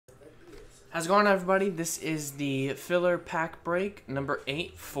How's it going, everybody? This is the filler pack break number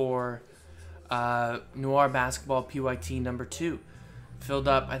 8 for Noir Basketball PYT number 2. Filled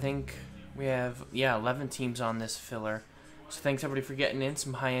up, I think we have 11 teams on this filler. So thanks everybody for getting in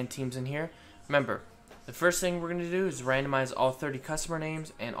some high-end teams in here. Remember, the first thing we're going to do is randomize all 30 customer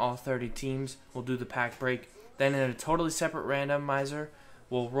names and all 30 teams. We'll do the pack break. Then in a totally separate randomizer,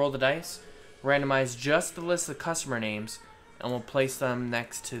 we'll roll the dice, randomize just the list of customer names, and we'll place them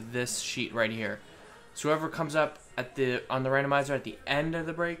next to this sheet right here. So whoever comes up on the randomizer at the end of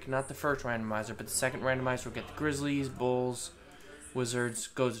the break, not the first randomizer, but the second randomizer will get the Grizzlies, Bulls, Wizards,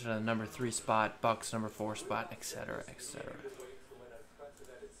 goes to the number 3 spot, Bucks number 4 spot, etc., etc.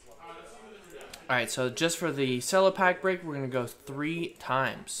 Alright, so just for the Cello pack break, we're going to go 3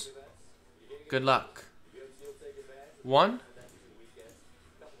 times. Good luck. 1,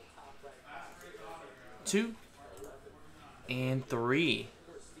 2, and 3.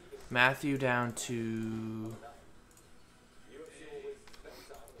 Matthew down to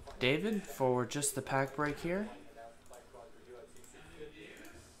David for just the pack break here.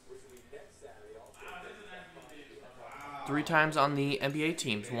 Three times on the NBA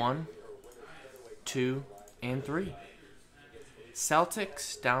teams. 1, 2, and 3.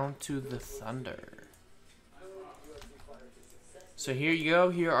 Celtics down to the Thunder. So here you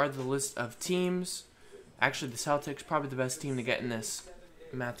go. Here are the list of teams. Actually, the Celtics probably the best team to get in this.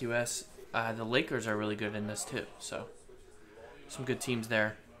 Matthew S. The Lakers are really good in this too. So some good teams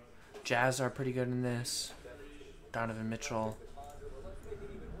there. Jazz are pretty good in this. Donovan Mitchell.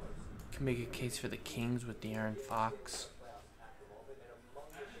 Can make a case for the Kings with De'Aaron Fox.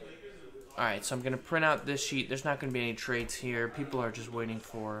 Alright, so I'm going to print out this sheet. There's not going to be any trades here. People are just waiting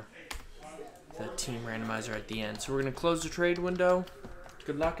for the team randomizer at the end. So we're going to close the trade window.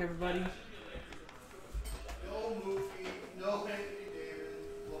 Good luck, everybody.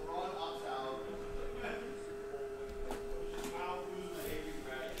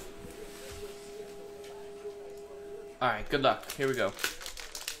 Alright, good luck. Here we go.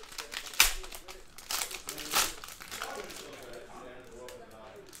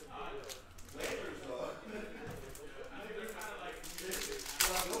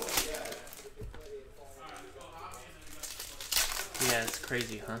 Yeah, it's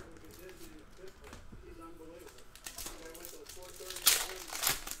crazy, huh?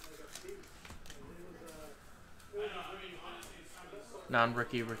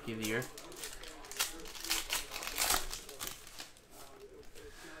 Non-rookie, rookie of the year.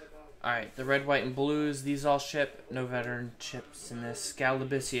 Alright, the red, white, and blues. These all ship. No veteran chips in this.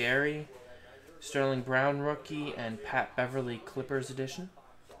 Scalabicieri, Sterling Brown rookie, and Pat Beverly Clippers edition.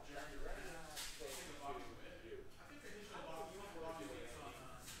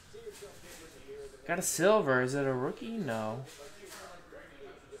 Got a silver. Is it a rookie? No.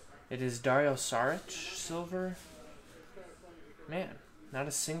 It is Dario Saric silver. Man, not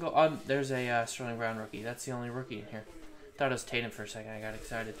a single. Oh, there's a Sterling Brown rookie. That's the only rookie in here. Thought it was Tatum for a second. I got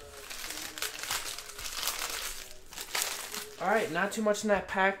excited. Alright, not too much in that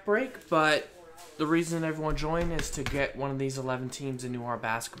pack break, but the reason everyone joined is to get one of these 11 teams in Noir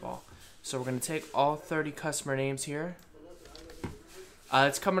Basketball. So we're going to take all 30 customer names here.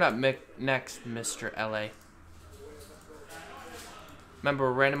 It's coming up next, Mr. LA.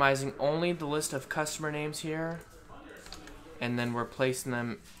 Remember, we're randomizing only the list of customer names here, and then we're placing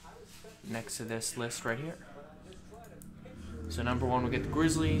them next to this list right here. So number 1 will get the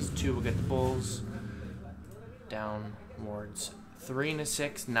Grizzlies, 2 will get the Bulls, downwards 3 and a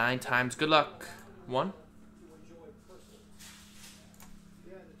 6, 9 times. Good luck. 1,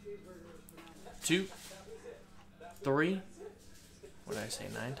 2, 3. What did I say?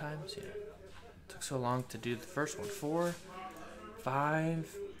 9 times? Yeah. Took so long to do the first one. 4,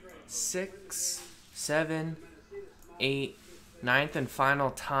 5, 6, 7, 8, 9th and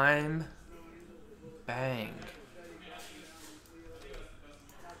final time. Bang.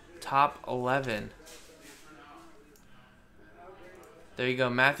 Top 11. There you go.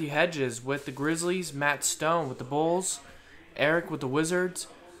 Matthew Hedges with the Grizzlies. Matt Stone with the Bulls. Eric with the Wizards.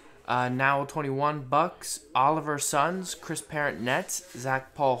 Now 21 Bucks. Oliver Suns. Chris Parent Nets.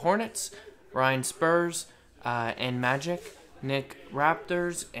 Zach Paul Hornets. Ryan Spurs and Magic. Nick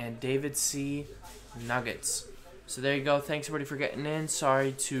Raptors. And David C. Nuggets. So there you go. Thanks everybody for getting in.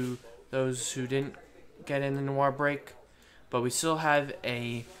 Sorry to those who didn't get in the Noir break. But we still have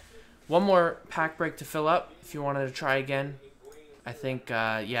one more pack break to fill up if you wanted to try again. I think,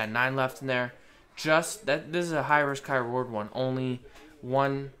 9 left in there. This is a high risk, high reward one. Only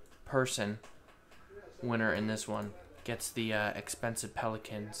one person winner in this one gets the expensive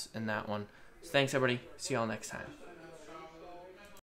Pelicans in that one. So thanks, everybody. See y'all next time.